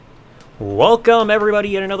Welcome, everybody,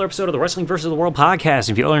 yet another episode of the Wrestling vs. the World podcast.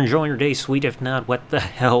 If you are enjoying your day, sweet. If not, what the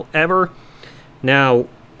hell ever. Now,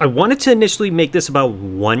 I wanted to initially make this about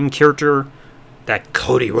one character, that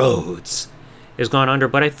Cody Rhodes has gone under,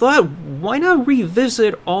 but I thought, why not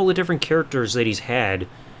revisit all the different characters that he's had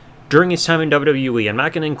during his time in WWE? I'm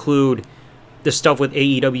not going to include the stuff with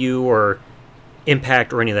AEW or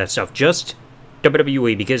Impact or any of that stuff, just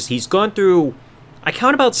WWE, because he's gone through, I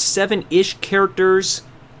count about 7-ish characters,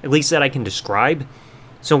 at least that I can describe.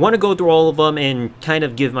 So I want to go through all of them and kind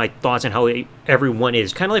of give my thoughts on how everyone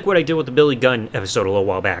is. Kind of like what I did with the Billy Gunn episode a little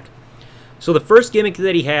while back. So the first gimmick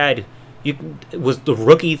that he had was the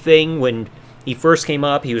rookie thing. When he first came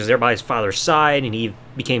up, he was there by his father's side, and he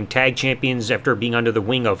became tag champions after being under the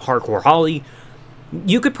wing of Hardcore Holly.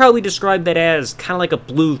 You could probably describe that as kind of like a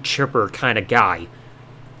blue chipper kind of guy,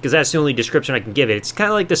 because that's the only description I can give it. It's kind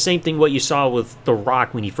of like the same thing what you saw with The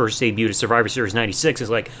Rock when he first debuted at Survivor Series 96. It's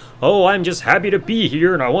like, oh, I'm just happy to be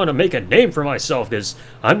here and I want to make a name for myself because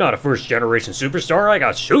I'm not a first-generation superstar. I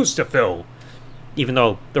got shoes to fill. Even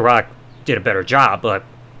though The Rock did a better job, but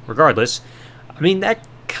regardless. I mean, that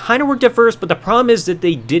kind of worked at first, but the problem is that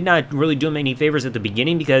they did not really do him any favors at the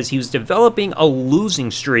beginning because he was developing a losing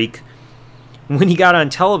streak when he got on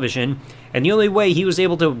television. And the only way he was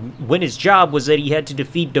able to win his job was that he had to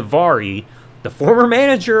defeat Daivari, the former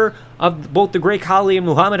manager of both the Great Khali and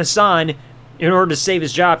Muhammad Hassan, in order to save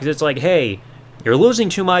his job. Because it's like, hey, you're losing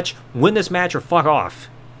too much, win this match or fuck off.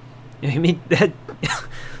 I mean, that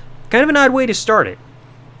kind of an odd way to start it.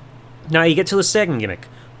 Now you get to the second gimmick.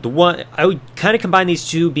 The one I would kind of combine these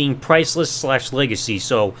two being priceless / legacy.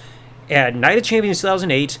 So at Night of Champions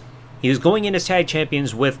 2008, he was going in as tag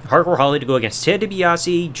champions with Hardcore Holly to go against Ted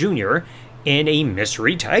DiBiase Jr. and a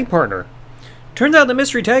mystery tag partner. Turns out the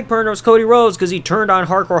mystery tag partner was Cody Rhodes because he turned on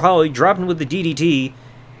Hardcore Holly, dropped him with the DDT,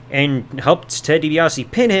 and helped Ted DiBiase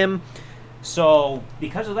pin him. So,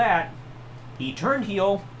 because of that, he turned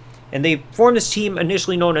heel, and they formed this team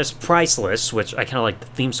initially known as Priceless, which I kind of like the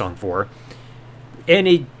theme song for. And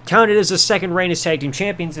it counted as the second reign as tag team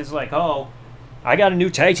champions. It's like, oh, I got a new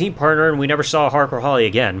tag team partner, and we never saw Hardcore Holly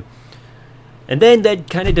again. And then that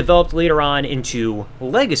kind of developed later on into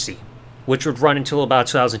Legacy, which would run until about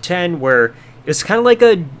 2010, where it's kind of like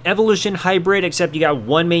a Evolution hybrid, except you got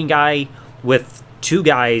one main guy with two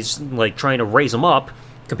guys, like, trying to raise them up,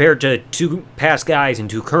 compared to two past guys and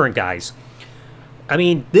two current guys. I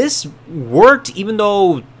mean, this worked, even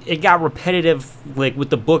though it got repetitive, like,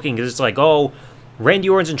 with the booking, because it's like, oh, Randy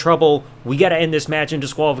Orton's in trouble, we got to end this match in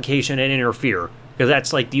disqualification and interfere, because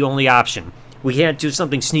that's, like, the only option. We can't do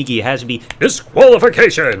something sneaky. It has to be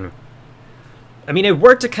disqualification. I mean, it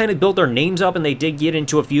worked to kind of build their names up, and they did get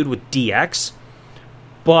into a feud with DX,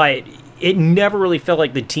 but it never really felt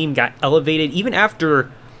like the team got elevated, even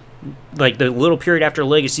after, like, the little period after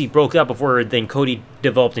Legacy broke up before then Cody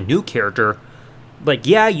developed a new character. Like,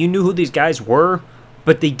 yeah, you knew who these guys were,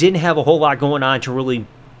 but they didn't have a whole lot going on to really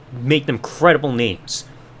make them credible names.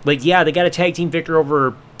 Like, yeah, they got a tag team victory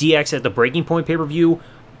over DX at the Breaking Point pay-per-view,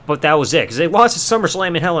 but that was it, because they lost at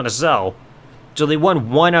SummerSlam in Hell in a Cell. So they won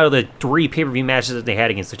 1 out of the 3 pay-per-view matches that they had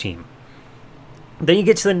against the team. Then you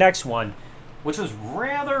get to the next one, which was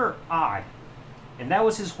rather odd. And that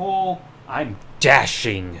was his whole I'm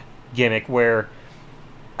dashing gimmick, where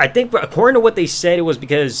I think, according to what they said, it was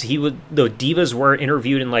because the Divas were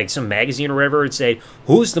interviewed in like some magazine or whatever and said,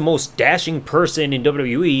 who's the most dashing person in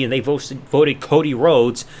WWE? And they voted Cody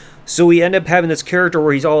Rhodes. So we end up having this character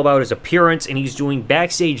where he's all about his appearance, and he's doing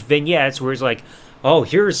backstage vignettes where he's like, oh,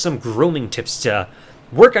 here's some grooming tips to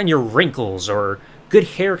work on your wrinkles, or good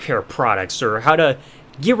hair care products, or how to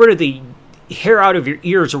get rid of the hair out of your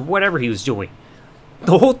ears, or whatever he was doing.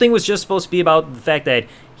 The whole thing was just supposed to be about the fact that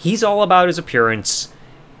he's all about his appearance.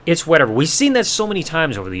 It's whatever. We've seen that so many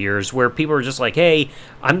times over the years where people are just like, hey,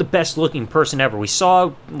 I'm the best looking person ever. We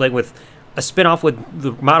saw, like, with a spinoff with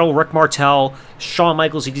the model Rick Martel, Shawn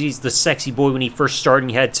Michaels, he's the sexy boy when he first started,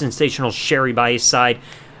 and he had Sensational Sherry by his side.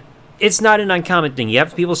 It's not an uncommon thing. You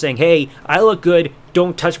have people saying, hey, I look good,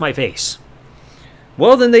 don't touch my face.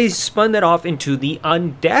 Well, then they spun that off into the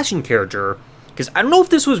undashing character, because I don't know if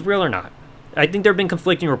this was real or not. I think there have been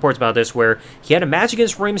conflicting reports about this, where he had a match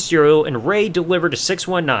against Rey Mysterio, and Rey delivered a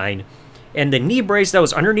 619, and the knee brace that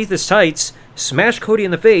was underneath his tights smashed Cody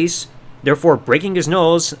in the face, therefore breaking his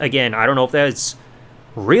nose. Again, I don't know if that's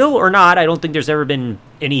real or not. I don't think there's ever been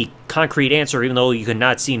any concrete answer, even though you could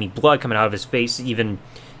not see any blood coming out of his face, even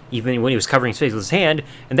when he was covering his face with his hand.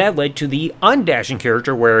 And that led to the undashing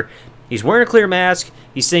character, where he's wearing a clear mask,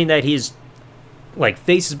 he's saying that his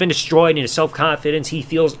face has been destroyed in his self-confidence, he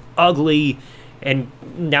feels ugly, and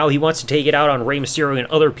now he wants to take it out on Rey Mysterio and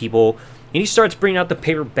other people, And he starts bringing out the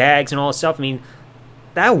paper bags and all this stuff. I mean,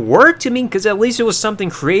 that worked to me because at least it was something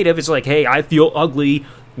creative. It's like, hey, I feel ugly.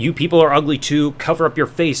 You people are ugly too. Cover up your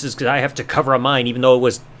faces because I have to cover up mine, even though it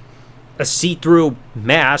was a see-through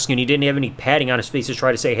mask and he didn't have any padding on his face to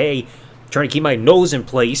try to say, hey, I'm trying to keep my nose in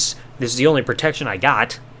place. This is the only protection I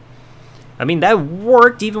got. I mean, that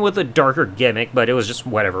worked even with a darker gimmick, but it was just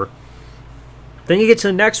whatever. Then you get to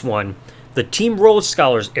the next one, the Team Rhodes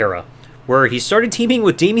Scholars era, where he started teaming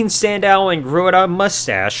with Damien Sandow and grew out a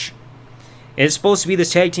mustache. And it's supposed to be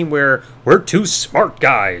this tag team where we're two smart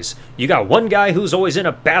guys. You got one guy who's always in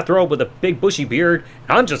a bathrobe with a big bushy beard,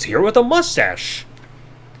 and I'm just here with a mustache.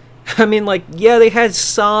 I mean, like, yeah, they had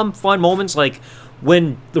some fun moments, like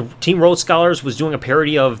when the Team Rhodes Scholars was doing a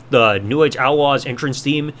parody of the New Age Outlaws entrance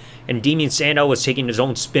theme, and Damien Sandow was taking his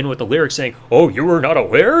own spin with the lyrics saying, oh, you were not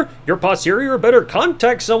aware? Your posterior better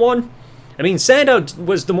contact someone. I mean, Sandow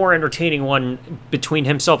was the more entertaining one between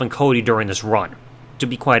himself and Cody during this run, to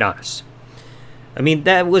be quite honest. I mean,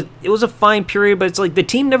 it was a fine period, but it's like the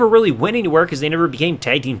team never really went anywhere because they never became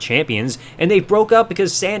tag team champions, and they broke up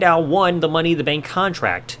because Sandow won the Money in the Bank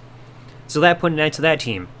contract. So that put an end to that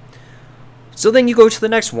team. So then you go to the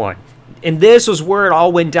next one. And this was where it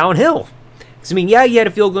all went downhill. Because, I mean, yeah, you had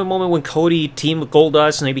a feel-good moment when Cody teamed with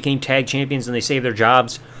Goldust and they became tag champions and they saved their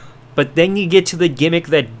jobs. But then you get to the gimmick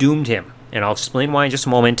that doomed him. And I'll explain why in just a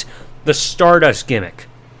moment. The Stardust gimmick.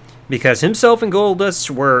 Because himself and Goldust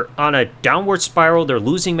were on a downward spiral. They're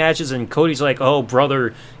losing matches and Cody's like, oh,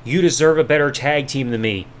 brother, you deserve a better tag team than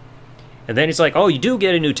me. And then he's like, oh, you do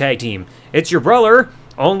get a new tag team. It's your brother,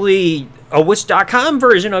 only a Wish.com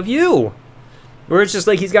version of you. Where it's just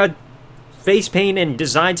like he's got face paint and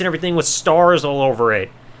designs and everything with stars all over it.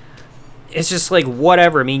 It's just like,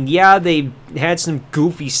 whatever. I mean, yeah, they had some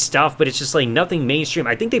goofy stuff, but it's just like nothing mainstream.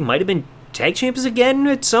 I think they might have been tag champions again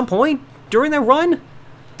at some point during that run.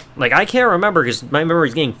 Like, I can't remember because my memory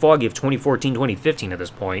is getting foggy of 2014, 2015 at this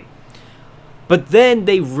point. But then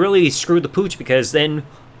they really screwed the pooch because then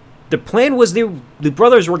the plan was the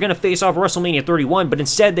brothers were going to face off WrestleMania 31, but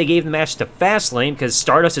instead they gave the match to Fastlane because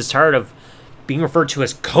Stardust is tired of being referred to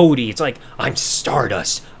as Cody. It's like, I'm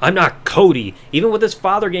Stardust. I'm not Cody. Even with his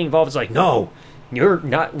father getting involved, it's like, no, you're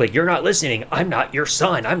not listening. I'm not your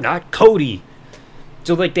son. I'm not Cody.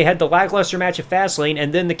 So, like, they had the lackluster match at Fastlane,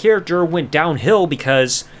 and then the character went downhill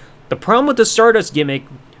because the problem with the Stardust gimmick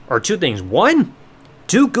are two things. One,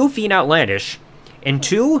 too goofy and outlandish. And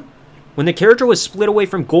two, when the character was split away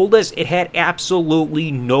from Goldust, it had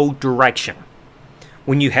absolutely no direction.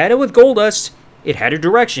 When you had it with Goldust, it had a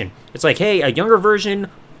direction. It's like, hey, a younger version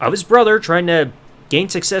of his brother trying to gain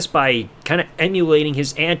success by kind of emulating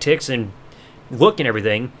his antics and look and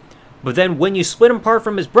everything. But then when you split him apart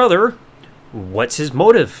from his brother, what's his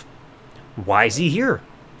motive? Why is he here?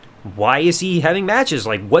 Why is he having matches?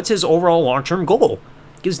 Like, what's his overall long-term goal?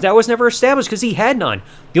 Because that was never established because he had none.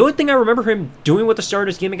 The only thing I remember him doing with the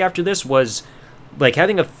Stardust gimmick after this was like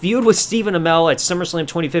having a feud with Stephen Amell at SummerSlam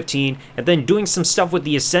 2015 and then doing some stuff with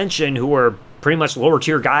the Ascension, who were pretty much lower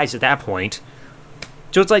tier guys at that point.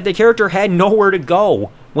 So it's like the character had nowhere to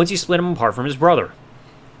go once you split him apart from his brother.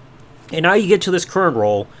 And now you get to this current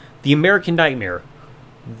role, the American Nightmare.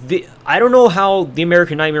 I don't know how the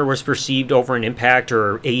American Nightmare was perceived over in Impact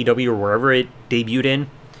or AEW or wherever it debuted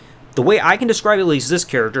in. The way I can describe at least this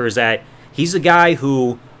character is that he's a guy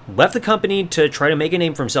who left the company to try to make a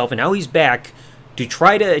name for himself, and now he's back to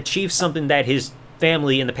try to achieve something that his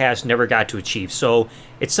family in the past never got to achieve. So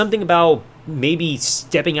it's something about maybe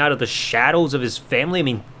stepping out of the shadows of his family. I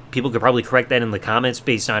mean, people could probably correct that in the comments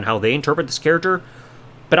based on how they interpret this character.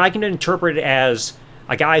 But I can interpret it as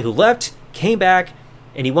a guy who left, came back,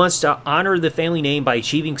 and he wants to honor the family name by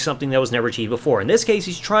achieving something that was never achieved before. In this case,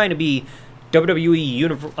 he's trying to be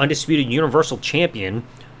WWE Undisputed Universal Champion,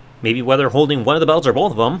 maybe whether holding one of the belts or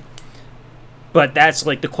both of them. But that's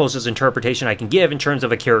like the closest interpretation I can give in terms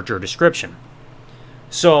of a character description.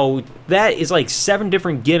 So that is like 7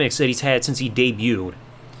 different gimmicks that he's had since he debuted.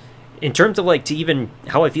 In terms of like to even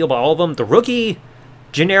how I feel about all of them, the rookie,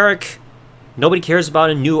 generic. Nobody cares about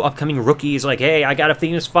a new upcoming rookie. It's like, hey, I got a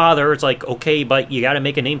famous father. It's like, okay, but you got to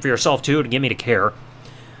make a name for yourself too to get me to care.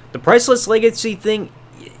 The Priceless Legacy thing,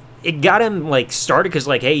 it got him like started because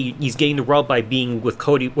like, hey, he's getting the rub by being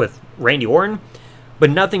with Randy Orton, but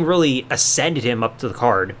nothing really ascended him up to the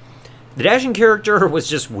card. The Dashing character was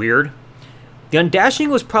just weird. The Undashing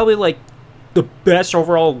was probably like the best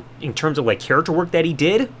overall in terms of like character work that he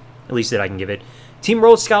did, at least that I can give it. Team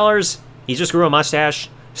Rhodes Scholars, he just grew a mustache.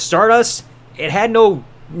 Stardust, it had no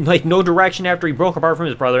direction after he broke apart from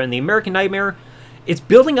his brother. And the American Nightmare, it's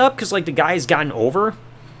building up because like the guy's gotten over,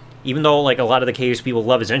 even though like a lot of the KS people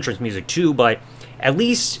love his entrance music too, but at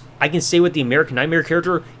least I can say with the American Nightmare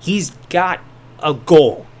character, he's got a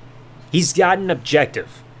goal. He's got an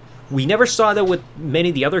objective. We never saw that with many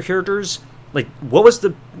of the other characters. Like, what was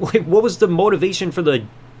the motivation for the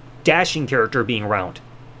Dashing character being around?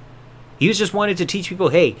 He was just wanted to teach people,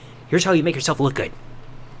 hey, here's how you make yourself look good.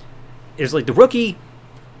 It's like the Rookie,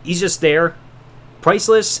 he's just there,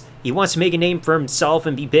 priceless. He wants to make a name for himself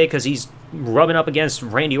and be big because he's rubbing up against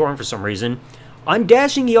Randy Orton for some reason. On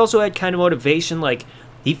Dashing, he also had kind of motivation, like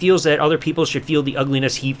he feels that other people should feel the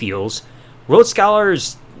ugliness he feels. Rhodes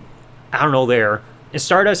Scholar's, I don't know, there. And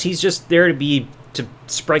Stardust, he's just there to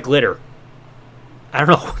spread glitter. I don't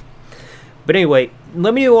know. But anyway,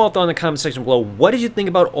 let me know all in the comment section below. What did you think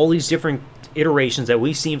about all these different iterations that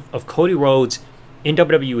we've seen of Cody Rhodes in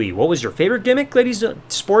WWE? What was your favorite gimmick that he's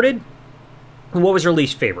sported? And what was your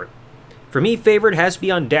least favorite? For me, favorite has to be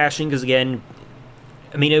on Dashing, because again,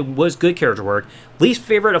 I mean, it was good character work. Least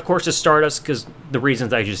favorite, of course, is Stardust, because the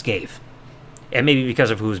reasons I just gave. And maybe because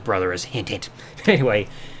of who his brother is. Hint, hint. Anyway,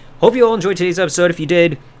 hope you all enjoyed today's episode. If you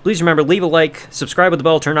did, please remember, leave a like, subscribe with the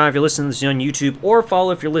bell turned on if you're listening to this on YouTube, or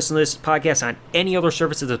follow if you're listening to this podcast on any other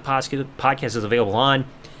services that podcast is available on.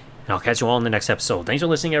 And I'll catch you all in the next episode. Thanks for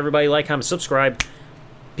listening, everybody. Like, comment, subscribe.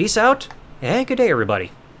 Peace out, and good day,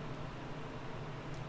 everybody.